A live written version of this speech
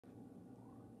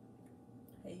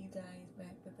Hey you guys,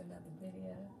 back with another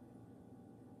video.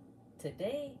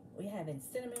 Today we're having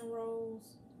cinnamon rolls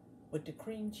with the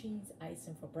cream cheese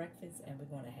icing for breakfast, and we're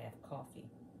going to have coffee.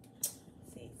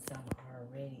 See, some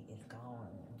already is gone.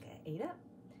 Got ate up.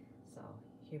 So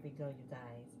here we go, you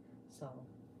guys. So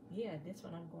yeah, this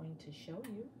one I'm going to show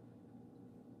you.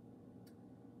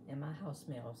 And my house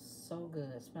smells so good.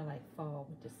 It smells like fall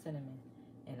with the cinnamon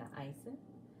and the icing.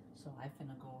 So I'm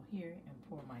finna go here and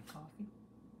pour my coffee.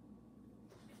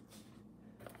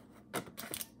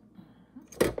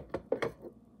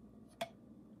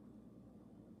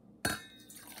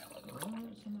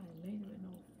 Somebody made it with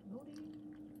no floating.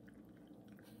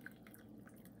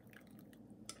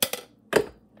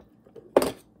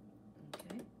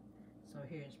 Okay, so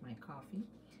here's my coffee.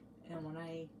 And when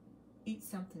I eat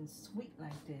something sweet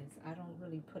like this, I don't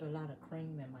really put a lot of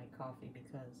cream in my coffee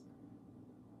because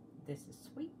this is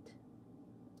sweet.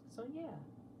 So yeah,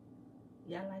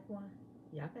 y'all like one?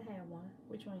 Y'all can have one.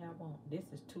 Which one y'all want? This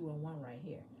is 2-in-1 right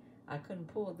here. I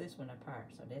couldn't pull this one apart,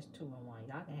 so that's 2-in-1.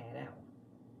 Y'all can have that one.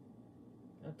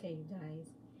 Okay, you guys.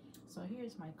 So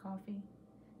here's my coffee.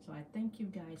 So I thank you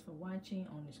guys for watching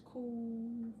on this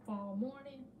cool fall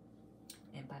morning.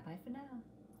 And bye-bye for now.